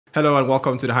Hello and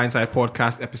welcome to the Hindsight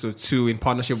Podcast, episode 2, in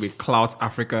partnership with Clout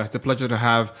Africa. It's a pleasure to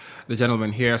have the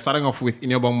gentleman here. Starting off with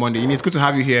Inobong Monday. It's good to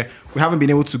have you here. We haven't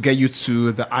been able to get you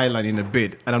to the island in a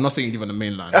bit, and I'm not saying you live on the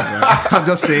mainland. Right? I'm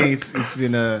just saying it's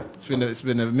been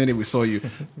a minute we saw you.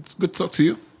 It's good to talk to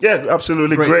you. Yeah,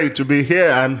 absolutely great to be here,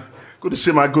 and good to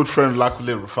see my good friend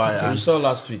Lakule Rufai. We saw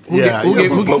last week.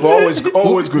 Always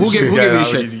good to see Who gave you the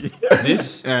shirt?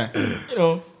 This,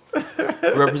 Yeah.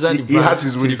 Represent the He has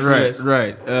his ways.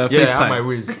 Right. Yeah, I FaceTime. have my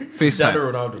ways. FaceTime.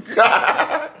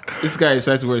 Ronaldo. This guy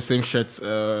decided to wear the same shirt. It's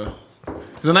a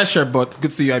nice shirt, but good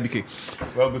to see you, IBK.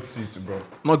 Well, good to see you too, bro.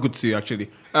 Not good to see you, actually.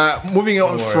 Moving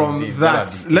on worry, from Dave,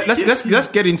 that, let's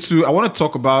get into. I want to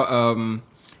talk about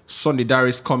Sunday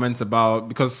Darius' comments about,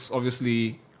 because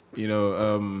obviously, I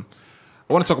want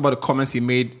to talk about the comments he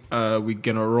made with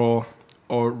Genaro,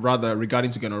 or rather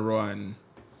regarding to Genaro, and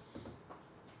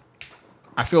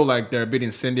I feel like they're a bit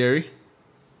incendiary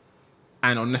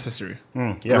and unnecessary,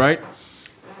 right?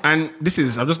 And I'm just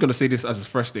going to say this as his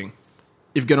first thing.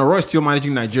 If Genaro is still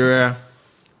managing Nigeria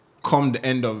come the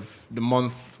end of the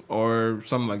month or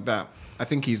something like that, I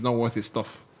think he's not worth his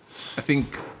stuff. I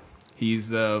think he's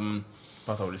Part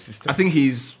of the system. I think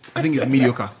he's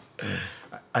mediocre.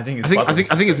 I think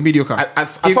it's mediocre. I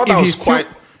thought that was quite.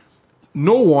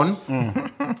 No one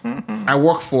I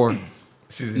work for,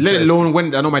 let alone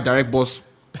when I know my direct boss,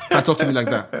 can talk to me like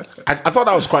that. I thought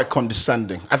that was quite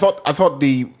condescending. I thought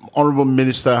the honourable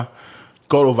minister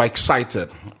got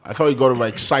overexcited. I thought he got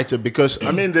overexcited because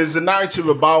there's a narrative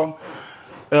about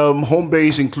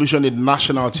home-based inclusion in the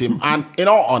national team, and in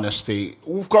all honesty,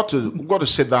 we've got to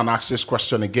sit down and ask this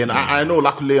question again. I know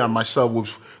Lakule and myself,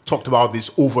 we've talked about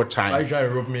this over time. I try to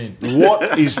rope me in.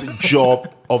 What is the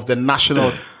job of the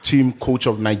national team coach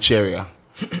of Nigeria?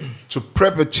 To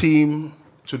prep a team,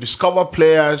 to discover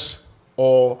players,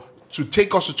 or to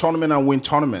take us to tournament and win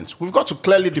tournaments? We've got to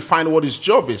clearly define what his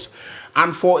job is.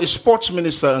 And for a sports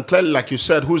minister, and clearly, like you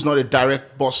said, who's not a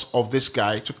direct boss of this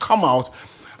guy, to come out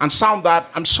and sound that,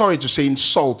 I'm sorry to say,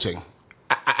 insulting.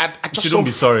 I just Shouldn't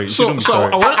be sorry. So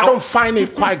I don't find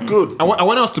it quite good. I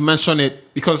want us to mention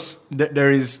it because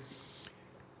there is.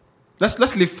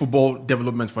 Let's leave football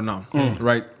development for now,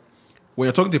 right? When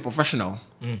you're talking to a professional,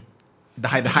 the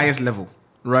highest level,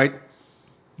 right?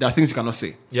 There are things you cannot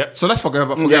say. Yep. So let's forget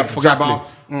about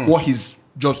what his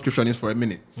job description is for a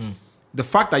minute. The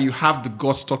fact that you have the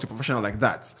guts to talk to a professional like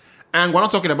that, and we're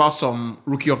not talking about some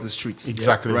rookie off the streets,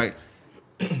 Exactly. right?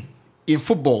 In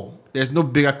football, there's no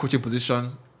bigger coaching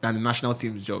position than the national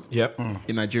team's job. Yep.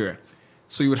 In Nigeria.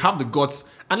 So you would have the guts.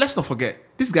 And let's not forget,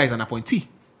 this guy is an appointee.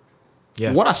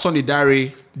 Yeah. What has Sunday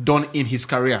Dare done in his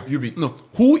career?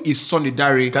 Who is Sunday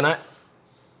Dare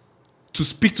to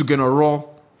speak to Genaro,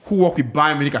 who worked with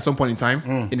Bayern Munich at some point in time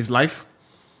in his life,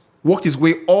 worked his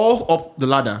way all up the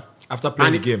ladder. After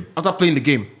playing the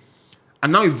game.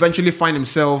 And now eventually find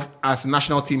himself as a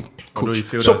national team coach.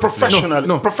 So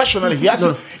professionally, he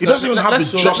doesn't even have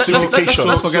the justification.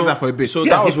 Let's forget that for a bit. So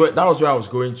that was where I was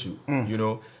going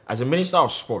to. As a minister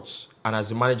of sports and as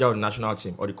the manager of the national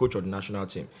team or the coach of the national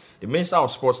team, the minister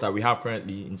of sports that we have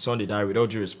currently in Sunday Dare, with all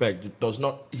due respect,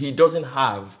 doesn't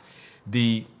have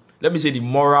the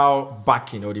moral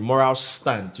backing or the moral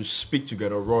stand to speak to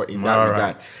Genaro in that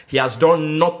regard. He has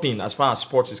done nothing as far as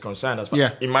sports is concerned,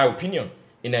 in my opinion,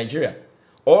 in Nigeria.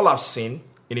 All I've seen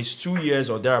in his 2 years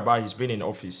or thereabout he's been in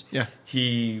office,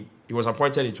 he was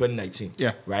appointed in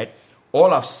 2019. Right?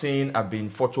 All I've seen have been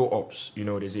photo ops.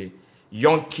 There's a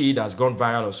young kid that's gone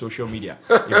viral on social media,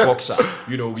 a boxer.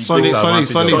 Sunday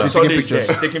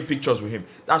taking pictures with him.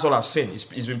 That's all I've seen. It's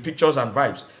been pictures and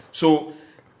vibes. So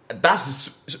that's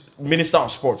the minister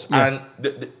of sports. And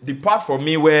the part for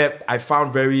me where I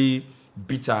found very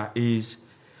bitter is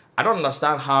I don't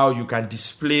understand how you can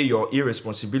display your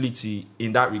irresponsibility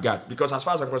in that regard. Because as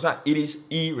far as I'm concerned, it is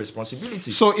irresponsibility.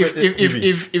 So if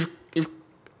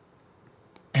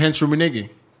Hence Ruminegi,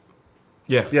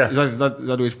 is that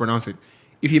the way it's pronounced it?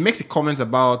 If he makes a comment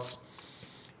about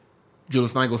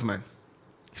Julius Nagelsmann,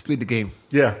 he's played the game.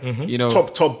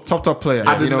 Top player.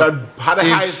 At the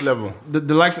highest level.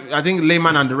 The likes, I think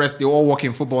Lehman and the rest, they all work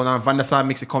in football now. Van der Sar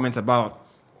makes a comment about,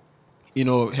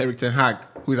 Erik ten Hag,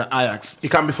 who is at Ajax. He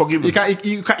can be forgiven.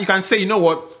 You can say, you know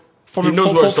what, from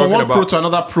one pro to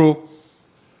another pro,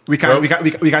 we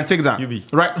can take that.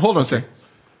 Right? Hold on a sec.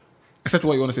 Except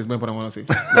what you want to say is more important. I want to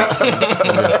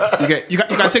say. You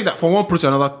can take that from one pro to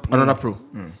another pro.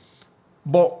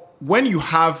 But when you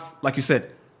have, like you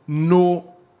said,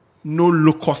 no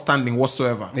low-cost standing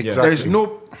whatsoever. Exactly. There is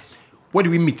no. Where do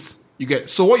we meet?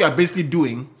 So what you are basically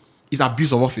doing is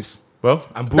abuse of office. Well,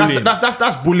 I'm bullying.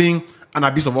 That's bullying and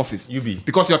abuse of office. You be.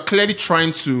 Because you're clearly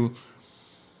trying to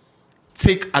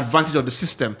take advantage of the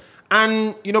system.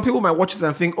 And people might watch this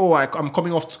and think, "Oh, I'm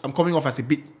coming off as a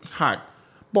bit hard,"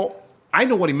 but I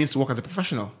know what it means to work as a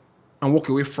professional and walk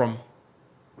away from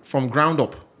ground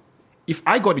up. If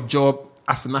I got a job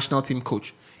as a national team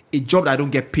coach, a job that I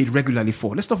don't get paid regularly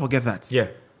for, let's not forget that. Yeah.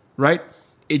 Right?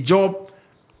 A job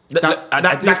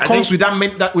that comes with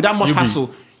that much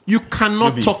hassle. You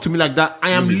cannot talk to me like that. I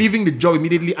am leaving the job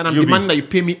immediately, and I'm demanding that you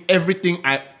pay me everything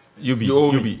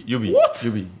you What?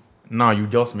 Now you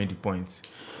just made the point.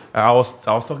 I was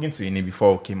talking to Ine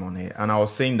before I came on here, and I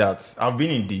was saying that I've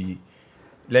been in the,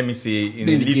 let me say, in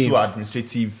a little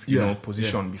administrative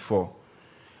position before.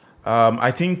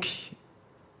 I think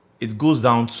it goes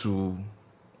down to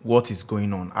what is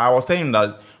going on. I was telling him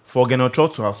that for Gernot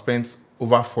Rohr to have spent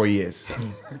over 4 years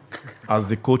as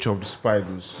the coach of the Super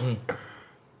Eagles,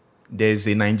 there's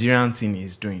a Nigerian thing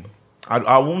he's doing.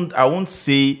 I won't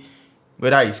say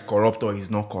whether he's corrupt or he's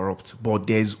not corrupt, but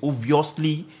there's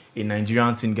obviously a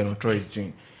Nigerian thing Gernot Rohr is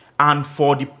doing. And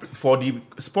for the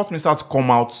sports minister to come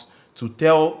out to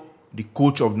tell the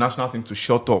coach of the national team to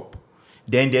shut up,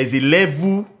 then there's a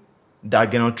level that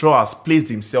Gernot Rohr has placed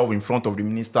himself in front of the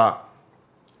minister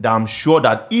that I'm sure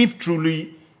that if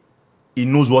truly he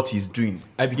knows what he's doing,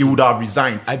 he would have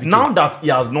resigned. Now that he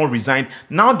has not resigned,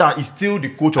 now that he's still the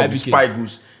coach of the Super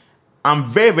Eagles, I'm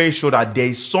very, very sure that there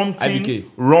is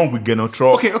something wrong with Gernot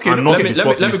Rohr. Okay.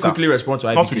 Let me quickly respond to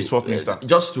IBK. Not to the sports minister.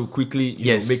 Just to quickly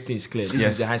make things clear. This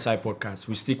is the Hindsight Podcast.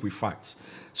 We stick with facts.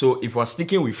 So if we're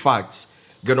sticking with facts,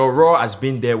 Gernot Rohr has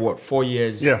been there, 4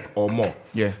 years or more.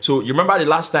 Yeah. So you remember the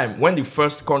last time when the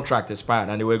first contract expired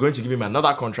and they were going to give him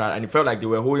another contract and it felt like they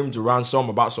were holding him to ransom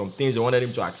about some things they wanted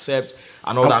him to accept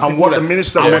and all that. And what the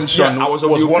minister mentioned was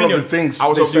one of the things. I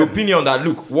was of the opinion that,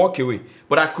 look, walk away.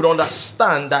 But I could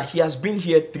understand that he has been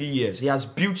here 3 years. He has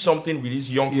built something with these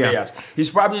young players. He's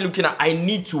probably looking at, I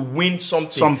need to win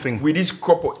something with this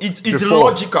couple. It's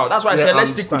logical. That's why I said,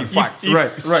 let's stick with the facts.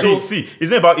 Right. So, see, it's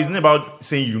not about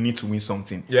saying you need to win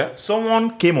something. Yeah.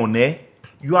 Someone came on there.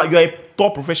 You are a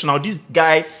top professional. This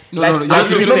guy, you don't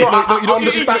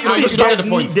understand the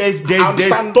point. There's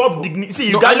top dignity.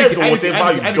 See, regardless of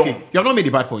whatever you've done, you have not made the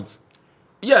bad points.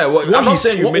 Yeah, I'm not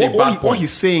saying you made a bad point. What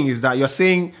he's saying is that you're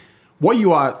saying. What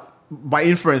you are, by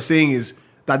inference, saying is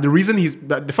that the reason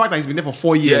the fact that he's been there for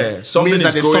 4 years something means is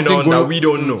that there's going something on that we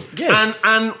don't know. Yes.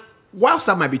 And whilst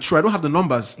that might be true, I don't have the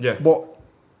numbers. Yeah. But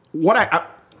what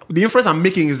the inference I'm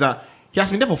making is that he has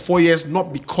been there for 4 years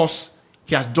not because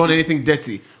he has done anything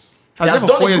dirty. He has been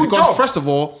there for 4 years because, first of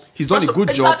all, he's done a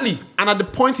good job. And at the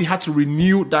point he had to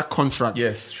renew that contract.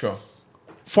 Yes, sure.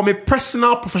 From a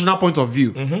personal, professional point of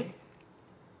view,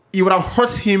 it would have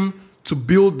hurt him to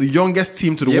build the youngest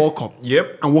team to the World Cup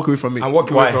and walk away from it.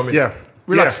 Yeah.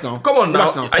 Relax now. Come on now.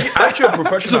 Are you actually a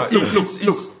professional?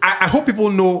 Look. I hope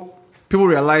people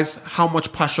realize how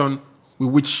much passion with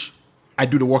which I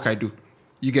do the work I do.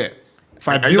 You get.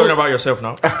 Are you talking about yourself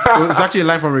now? It's actually a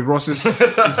line from Rick Ross's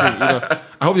thing. I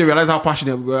hope you realize how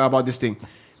passionate we are about this thing.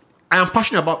 I am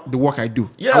passionate about the work I do.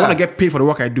 Yeah. I want to get paid for the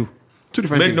work I do. Two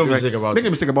different things. Make no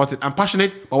mistake about it. I'm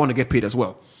passionate, but I want to get paid as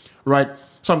well. Right?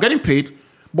 So I'm getting paid.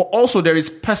 But also there is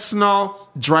personal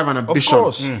drive and ambition. Of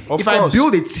course. If I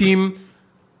build a team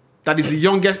that is the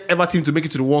youngest ever team to make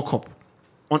it to the World Cup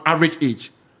on average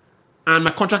age, and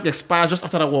my contract expires just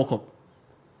after that World Cup,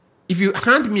 if you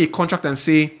hand me a contract and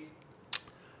say,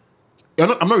 you're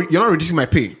not reducing my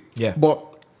pay,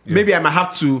 but maybe I might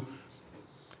have to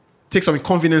take some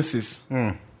inconveniences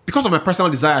because of my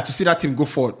personal desire to see that team go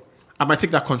forward, I might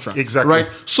take that contract. Exactly. Right?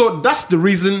 So that's the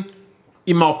reason,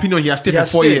 in my opinion, he has stayed for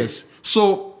 4 years.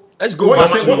 So let's go. What you're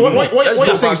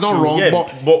saying is not wrong, but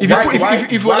if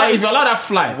you allow that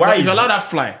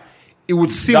fly, it would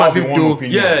seem as if though.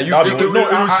 Yeah, it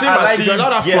would seem as if you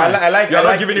allow that fly. You're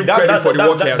not giving him credit for the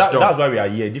work he has done. That's why we are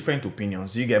here. Different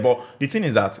opinions. You get, but the thing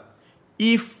is that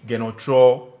if Gernot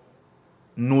Rohr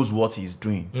knows what he's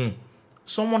doing,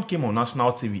 someone came on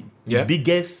national TV, the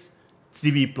biggest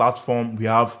TV platform we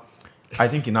have, I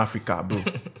think, in Africa, bro.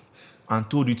 And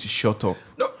told you to shut up.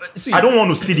 No, see, I don't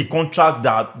want to see the contract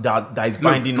that is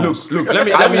binding us. Look, I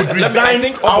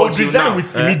would resign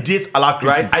with immediate alacrity.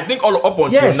 Right? I think all up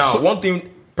until now, one thing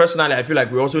personally I feel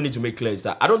like we also need to make clear is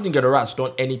that I don't think Gernot Rohr has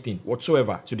done anything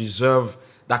whatsoever to deserve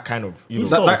that kind of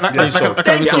insult. He has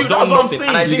done nothing.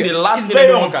 And I think the last thing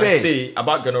anyone can say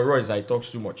about Gernot Rohr is that he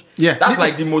talks too much. Yeah. That's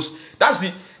like the most. That's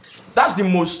the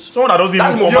most. Someone that doesn't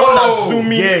even.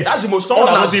 That's the most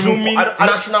unassuming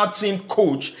national team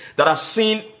coach that I've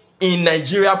seen in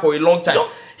Nigeria for a long time.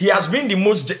 He has been the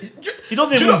most. He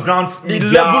doesn't even grant the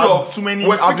level of too many.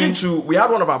 We're speaking to. We had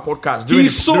one of our podcasts during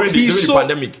the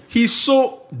pandemic. He's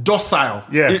so docile.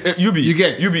 Yeah, you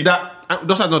get that.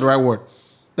 Docile is not the right word.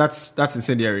 That's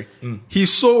incendiary.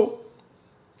 His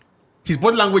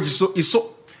body language is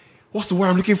so. What's the word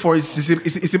I'm looking for? It's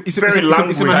very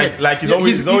language. Like he's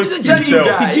always he gives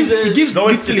little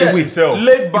away. If you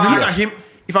look at him,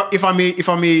 if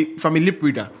I'm a lip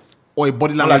reader or a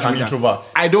body language like reader, introvert.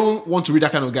 I don't want to read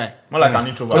that kind of guy. More like an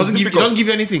introvert. He doesn't give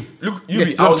you anything. Look,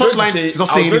 he's not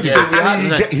saying anything.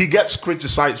 And he gets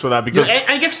criticized for that because and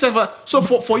he gets so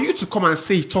for you to come and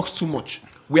say he talks too much.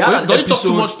 We had an episode.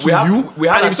 Too much to you.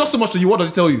 And if he talks too much to you, what does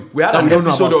he tell you? We had an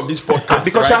episode of this podcast.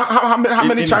 Because right? how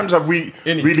many times have we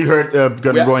really heard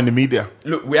Gunnar in the media?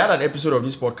 Look, we had an episode of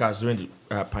this podcast during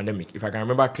the pandemic. If I can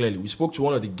remember clearly, we spoke to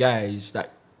one of the guys that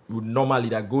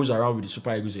goes around with the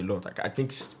Super Eagles a lot. Like, I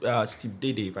think Steve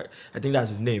Dede. I think that's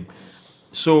his name.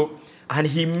 So, and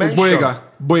he mentioned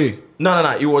Boye.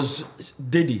 No. It was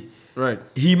Dede. Right.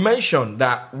 He mentioned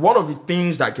that one of the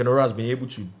things that Kenora has been able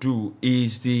to do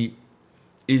is the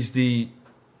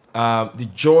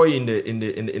joy in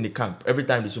the camp every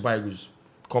time the Super Eagles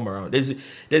come around.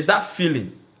 There's that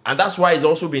feeling, and that's why it's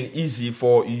also been easy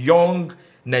for young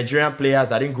Nigerian players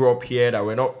that didn't grow up here, that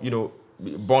were not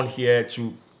born here,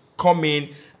 to come in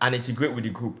and integrate with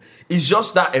the group. It's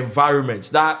just that environment,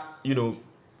 that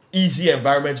easy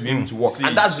environment to be able to work,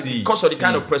 and that's because of the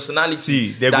kind of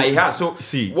personality that he has. So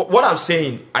what I'm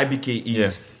saying, IBK,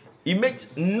 is. Yeah. It makes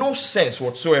no sense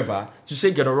whatsoever to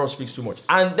say General speaks too much.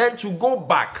 And then to go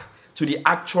back to the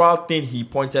actual thing he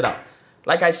pointed out.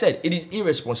 Like I said, it is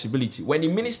irresponsibility. When the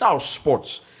Minister of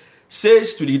Sports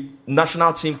says to the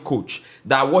national team coach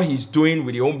that what he's doing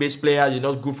with the home-based players is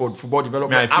not good for football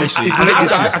development. I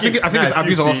think it's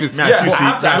abuse of office.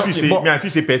 I feel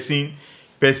say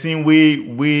person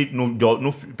we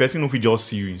no person no fit just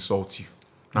see you insult you.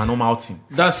 A normal thing.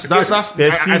 That's. I see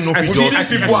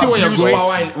where you're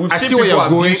going. We've seen people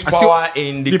abuse power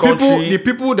in the country. The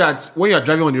people that when you're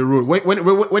driving on the road,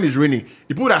 when it's raining,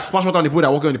 the people that splash water on the people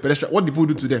that walk on the pedestrian, what do people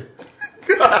do to them?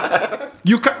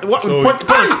 You can't. What? Relax.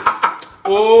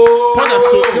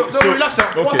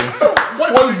 Okay.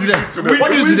 What do you do them? What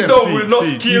do you do them? Wisdom will not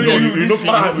kill you.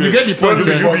 You get the point.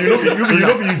 You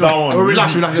don't use that one.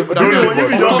 Relax.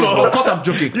 Of course, I'm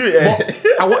joking.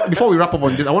 But before we wrap up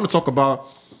on this, I want to talk about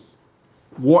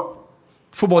what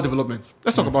football development.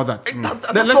 Let's talk about that.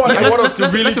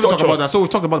 Let's talk about that. So we've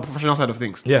talked about the professional side of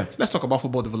things. Yeah. Let's talk about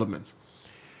football development.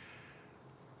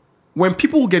 When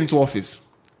people get into office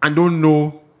and don't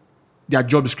know their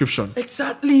job description,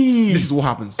 exactly, this is what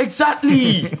happens.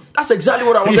 Exactly. That's exactly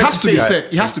what I wanted to say.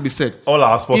 It has to be said. All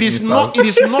our sports It is not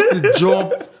the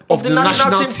job of the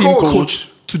national team coach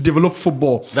to develop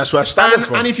football. That's where I started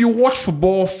from. And if you watch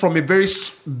football from a very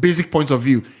basic point of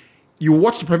view, you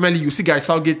watch the Premier League, you see Gareth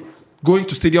Southgate going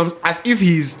to stadiums as if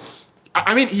he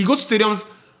goes to stadiums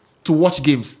to watch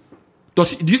games. Do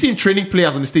you see him training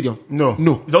players on the stadium? No.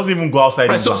 He doesn't even go outside.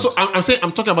 Right, so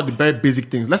I'm talking about the very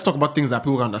basic things. Let's talk about things that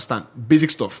people can understand.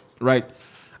 Basic stuff, right?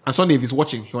 And Sunday, if he's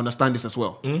watching, he'll understand this as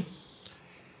well.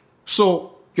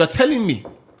 So you're telling me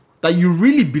that you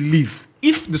really believe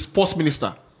if the sports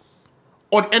minister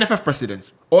or the NFF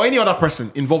president or any other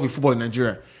person involved with football in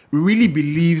Nigeria really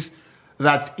believes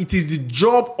that it is the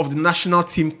job of the national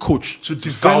team coach to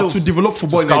develop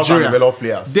football in Nigeria, and develop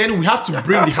players, then we have to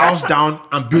bring the house down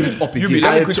and build it up again.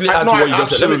 Let me quickly add to what you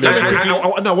just said.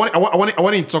 I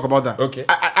want to talk about that. Okay.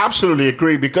 I absolutely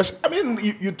agree because,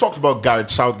 you talked about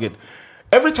Gareth Southgate.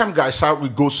 Every time Gareth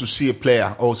Southgate goes to see a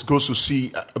player or goes to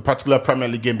see a particular Premier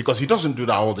League game, because he doesn't do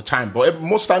that all the time, but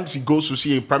most times he goes to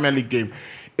see a Premier League game,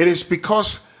 it is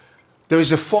because there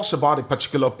is a fuss about a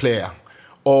particular player.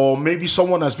 Or maybe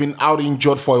someone has been out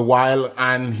injured for a while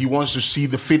and he wants to see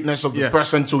the fitness of the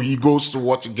person, so he goes to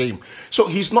watch a game. So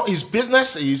his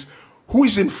business is who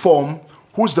is in form,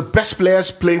 who's the best players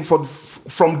playing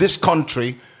from this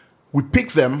country. We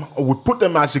pick them, or we put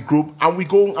them as a group, and we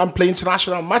go and play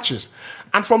international matches.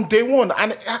 And from day one,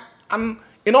 and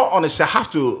in all honesty, I have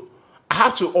to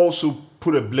also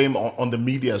put a blame on the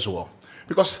media as well,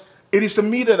 because it is the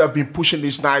media that have been pushing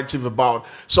this narrative about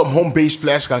some home-based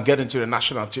players can get into the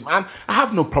national team. And I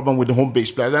have no problem with the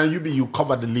home-based players. And you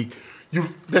cover the league.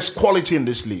 There's quality in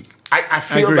this league. I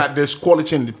feel that there's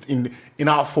quality in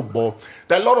our football.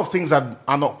 There are a lot of things that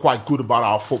are not quite good about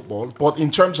our football. But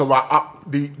in terms of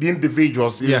the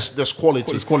individuals, there's quality.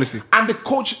 There's quality. And the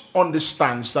coach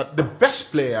understands that the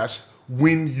best players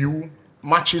win you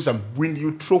matches and win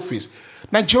you trophies.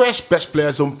 Nigeria's best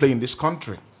players don't play in this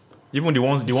country. Even the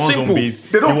ones Simple. on base,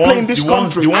 they don't play in this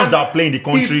country. The ones that play in the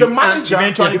country, if the manager,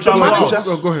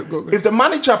 go ahead. If the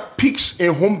manager picks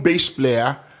a home-based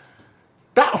player,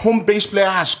 that home-based player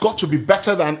has got to be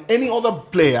better than any other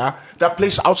player that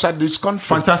plays outside this country.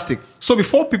 Fantastic. So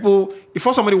before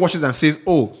somebody watches and says,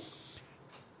 "Oh,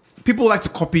 people like to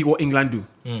copy what England do.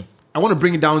 I want to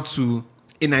bring it down to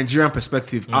a Nigerian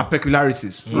perspective, our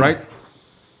peculiarities, right?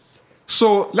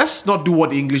 So let's not do what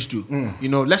the English do. You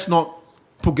know, let's not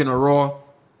put Gennaro,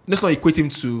 let's not equate him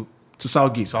to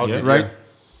Southgate, right? Yeah.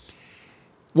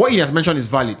 What he has mentioned is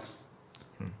valid.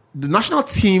 The national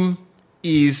team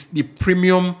is the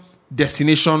premium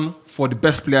destination for the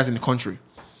best players in the country.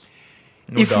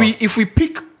 If we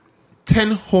pick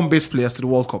 10 home-based players to the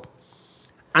World Cup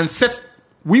and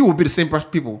we will be the same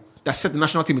people that set the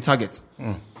national team targets.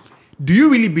 Do you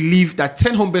really believe that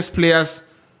 10 home-based players?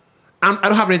 I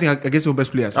don't have anything against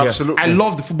home-based players. Absolutely. I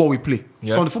love the football we play.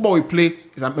 Yeah. So the football we play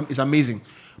is amazing.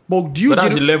 But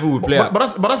that's the level we play at.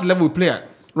 But that's the level we play at,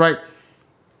 right?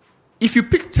 If you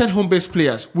pick 10 home-based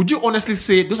players, would you honestly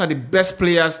say those are the best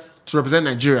players to represent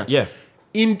Nigeria? Yeah.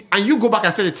 And you go back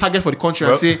and set a target for the country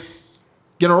and say,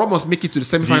 Gennaro must make it to the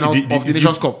semi-finals of the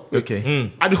Nations Cup.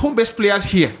 Okay. Are the home-based players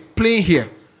playing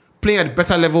at a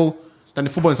better level than the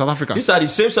football in South Africa? These are the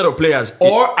same set of players.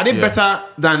 Or are they better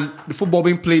than the football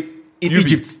being played in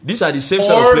Egypt? These are the same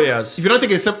set of players. If you don't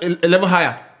take a level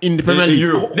higher in the Premier League.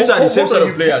 Europe. These are the same set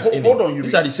of players in it.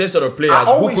 These are the same set of players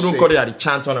who couldn't cut it at the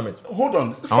Chan tournament. Hold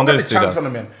on. Forget the Chan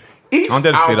tournament. If our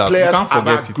players are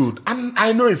that good, and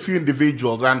I know a few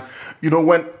individuals, and you know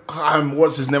when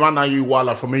what's his name, Anayi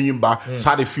Wala from Eyimba has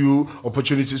had a few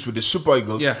opportunities with the Super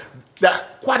Eagles. Yeah. They're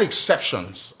quite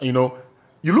exceptions. You know,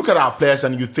 you look at our players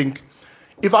and you think,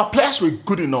 if our players were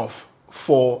good enough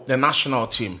for the national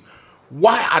team,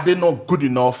 why are they not good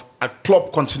enough at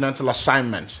club continental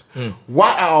assignments?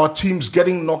 Why are our teams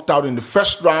getting knocked out in the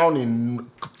first round in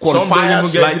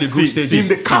qualifiers, get to the group stages, in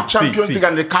the CAF Champions League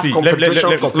and the CAF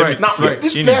Confederation Cup? Now, if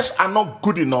these players are not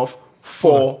good enough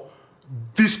for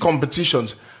these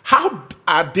competitions, how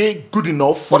are they good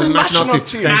enough for the national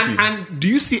team? And do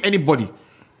you see anybody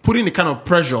putting the kind of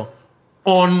pressure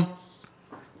on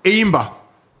Eyimba?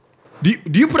 Do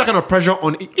you put that kind of pressure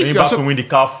on if you're to win the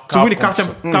CAF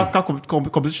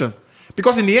competition?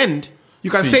 Because in the end,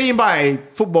 you can say Eyimba a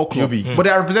football club, but they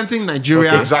are representing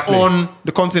Nigeria on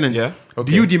the continent. Yeah.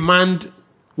 Do you demand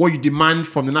what you demand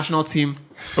from the national team?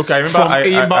 Okay, I remember from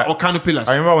Eyimba or Kano Pillars?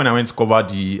 I remember when I went to cover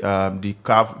the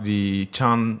CAF, the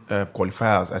Chan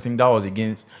qualifiers. I think that was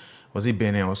against, was it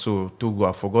Benin or so, Togo?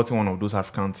 I've forgotten one of those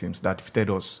African teams that defeated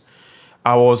us.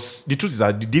 The truth is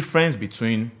that the difference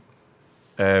between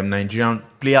Nigerian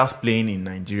players playing in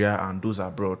Nigeria and those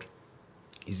abroad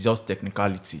is just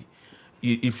technicality.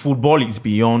 Football is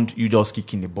beyond you just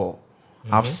kicking the ball.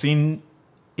 I've seen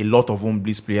a lot of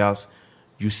home-based players.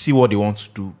 You see what they want to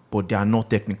do, but they are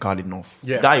not technical enough.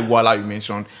 Yeah. That Iwala you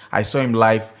mentioned, I saw him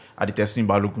live at the Teslim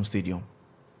Balogun Stadium.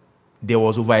 There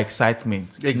was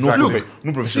overexcitement. Exactly.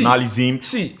 No professionalism.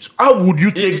 See, how would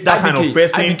you take that kind of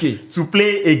person to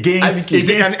play against it's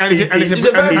a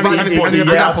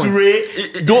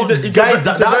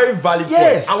very valid point.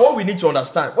 Yes. And what we need to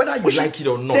understand, whether you like it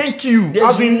or not,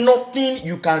 there's nothing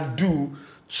you can do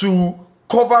to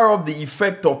cover up the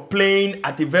effect of playing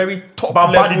at the very top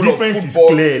level of football. But the difference is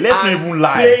clear. Let's not even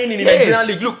lie. Playing in the Nigerian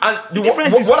league. Look, and the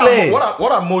difference is clear.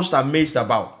 What I'm most amazed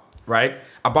about, right,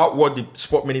 about what the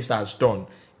sport minister has done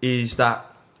is that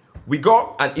we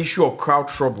got an issue of crowd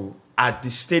trouble at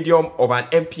the stadium of an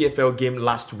MPFL game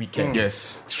last weekend.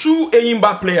 Yes. 2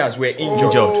 Eyimba players were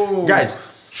injured. Guys,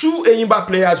 2 Eyimba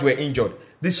players were injured.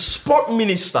 The sport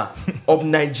minister of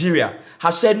Nigeria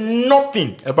has said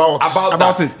nothing about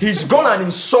that. He's gone and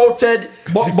insulted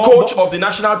the coach of the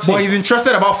national team. But he's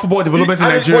interested about football development in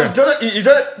Nigeria.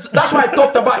 That's why I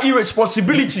talked about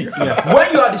irresponsibility.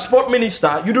 When you are the sport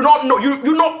minister, you do not know.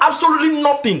 You know absolutely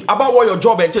nothing about what your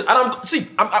job entails. And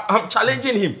I'm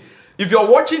challenging him. If you're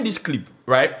watching this clip,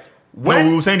 right? We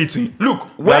will send it to you. Look,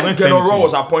 when Gennaro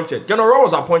was appointed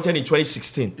in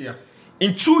 2016. Yeah.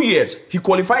 In 2 years, he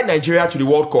qualified Nigeria to the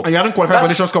World Cup. And he hadn't qualified for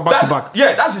Nations Cup back-to-back.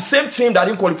 Yeah, that's the same team that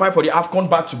didn't qualify for the AFCON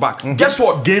back-to-back. Guess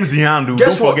what? Games in hand.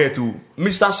 Don't forget to.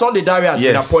 Mr. Sunday Dare has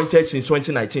been appointed since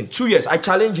 2019. 2 years. I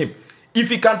challenge him. If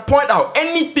he can point out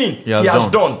anything he has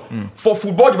done for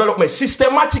football development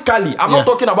systematically, I'm not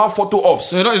talking about photo ops.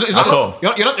 So you're not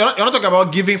talking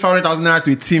about giving 500,000 naira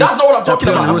to a team. That's not what I'm talking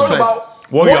about. I'm talking about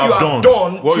what you have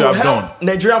done to help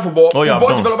Nigerian football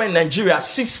development in Nigeria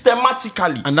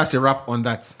systematically. And that's a wrap on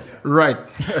that. Right.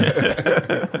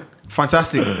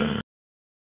 Fantastic.